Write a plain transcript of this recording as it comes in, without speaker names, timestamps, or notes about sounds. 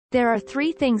There are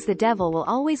 3 things the devil will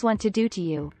always want to do to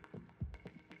you.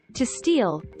 To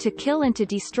steal, to kill and to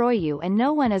destroy you, and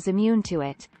no one is immune to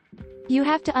it. You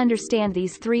have to understand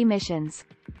these 3 missions.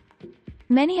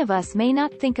 Many of us may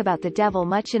not think about the devil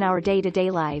much in our day-to-day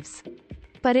lives.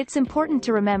 But it's important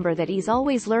to remember that he's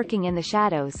always lurking in the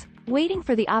shadows, waiting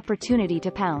for the opportunity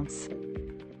to pounce.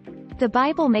 The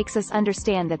Bible makes us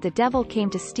understand that the devil came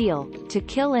to steal, to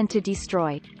kill and to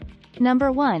destroy.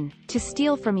 Number 1, to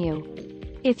steal from you.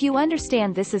 If you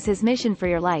understand this is his mission for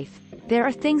your life, there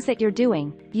are things that you're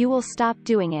doing, you will stop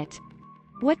doing it.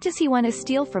 What does he want to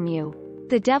steal from you?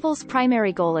 The devil's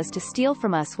primary goal is to steal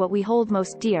from us what we hold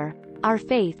most dear, our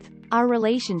faith, our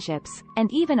relationships,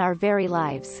 and even our very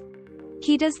lives.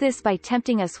 He does this by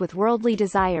tempting us with worldly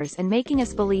desires and making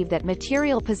us believe that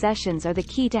material possessions are the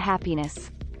key to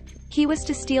happiness. He was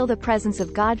to steal the presence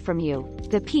of God from you,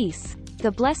 the peace,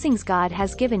 the blessings God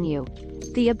has given you,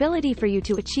 the ability for you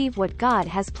to achieve what God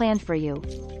has planned for you.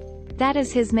 That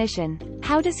is his mission.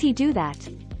 How does he do that?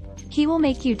 He will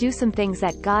make you do some things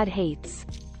that God hates.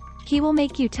 He will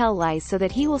make you tell lies so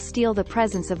that he will steal the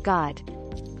presence of God.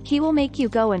 He will make you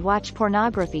go and watch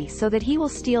pornography so that he will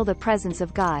steal the presence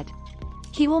of God.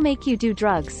 He will make you do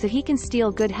drugs so he can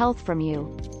steal good health from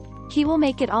you. He will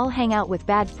make it all hang out with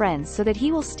bad friends so that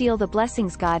he will steal the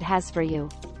blessings God has for you.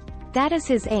 That is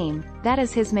his aim, that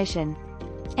is his mission.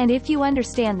 And if you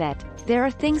understand that, there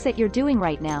are things that you're doing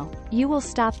right now, you will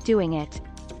stop doing it.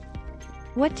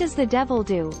 What does the devil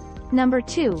do? Number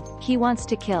 2, he wants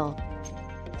to kill.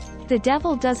 The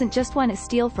devil doesn't just want to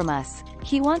steal from us,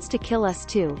 he wants to kill us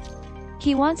too.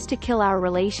 He wants to kill our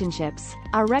relationships,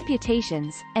 our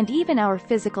reputations, and even our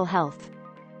physical health.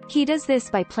 He does this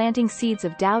by planting seeds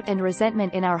of doubt and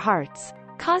resentment in our hearts,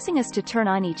 causing us to turn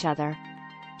on each other.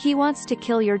 He wants to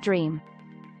kill your dream.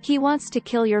 He wants to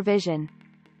kill your vision.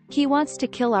 He wants to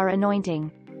kill our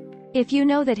anointing. If you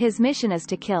know that his mission is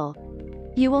to kill,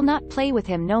 you will not play with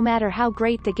him no matter how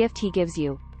great the gift he gives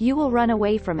you, you will run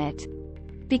away from it.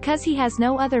 Because he has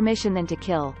no other mission than to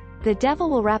kill, the devil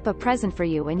will wrap a present for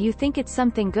you and you think it's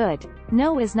something good.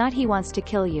 No, is not. He wants to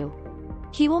kill you.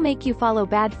 He will make you follow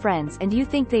bad friends and you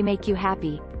think they make you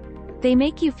happy. They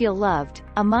make you feel loved,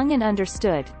 among and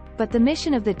understood, but the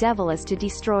mission of the devil is to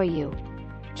destroy you.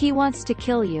 He wants to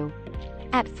kill you.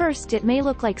 At first it may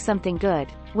look like something good.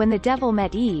 When the devil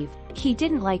met Eve, he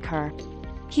didn't like her.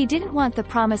 He didn't want the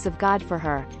promise of God for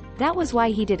her. That was why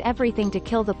he did everything to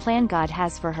kill the plan God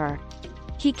has for her.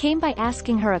 He came by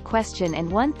asking her a question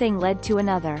and one thing led to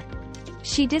another.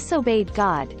 She disobeyed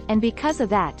God, and because of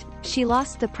that, she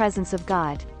lost the presence of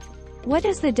God. What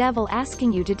is the devil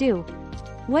asking you to do?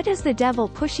 What is the devil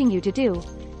pushing you to do?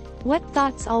 What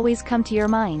thoughts always come to your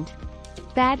mind?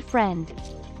 Bad friend.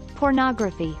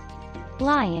 Pornography.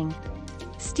 Lying.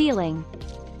 Stealing.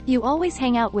 You always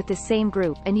hang out with the same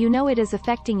group and you know it is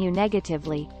affecting you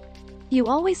negatively. You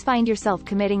always find yourself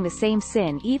committing the same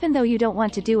sin even though you don't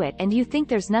want to do it and you think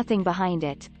there's nothing behind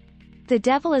it. The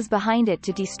devil is behind it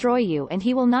to destroy you and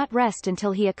he will not rest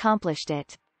until he accomplished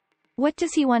it. What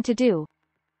does he want to do?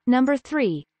 Number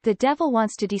 3, the devil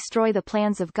wants to destroy the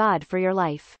plans of God for your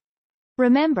life.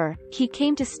 Remember, he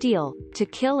came to steal, to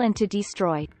kill and to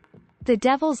destroy. The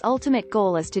devil's ultimate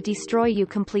goal is to destroy you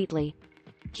completely.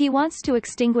 He wants to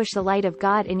extinguish the light of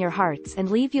God in your hearts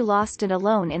and leave you lost and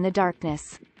alone in the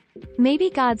darkness. Maybe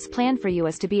God's plan for you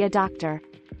is to be a doctor,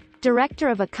 director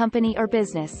of a company or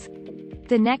business,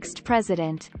 the next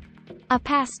president, a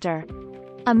pastor,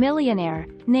 a millionaire,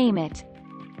 name it.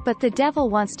 But the devil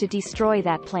wants to destroy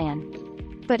that plan.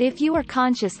 But if you are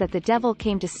conscious that the devil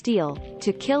came to steal,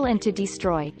 to kill and to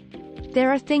destroy,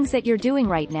 there are things that you're doing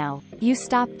right now, you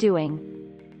stop doing.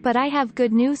 But I have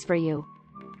good news for you.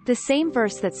 The same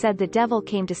verse that said the devil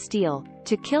came to steal,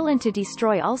 to kill and to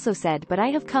destroy also said, but I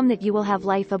have come that you will have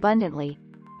life abundantly.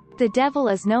 The devil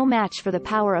is no match for the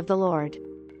power of the Lord.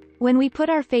 When we put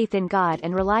our faith in God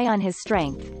and rely on his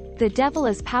strength, the devil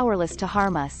is powerless to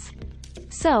harm us.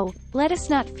 So, let us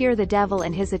not fear the devil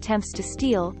and his attempts to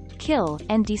steal, kill,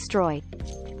 and destroy.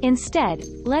 Instead,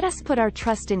 let us put our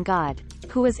trust in God,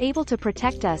 who is able to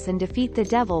protect us and defeat the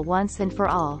devil once and for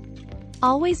all.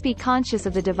 Always be conscious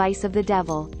of the device of the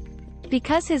devil.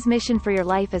 Because his mission for your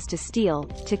life is to steal,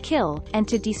 to kill, and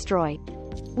to destroy.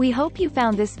 We hope you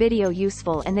found this video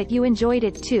useful and that you enjoyed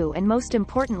it too, and most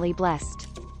importantly blessed.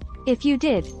 If you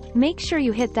did, make sure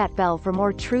you hit that bell for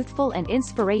more truthful and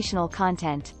inspirational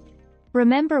content.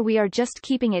 Remember, we are just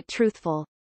keeping it truthful.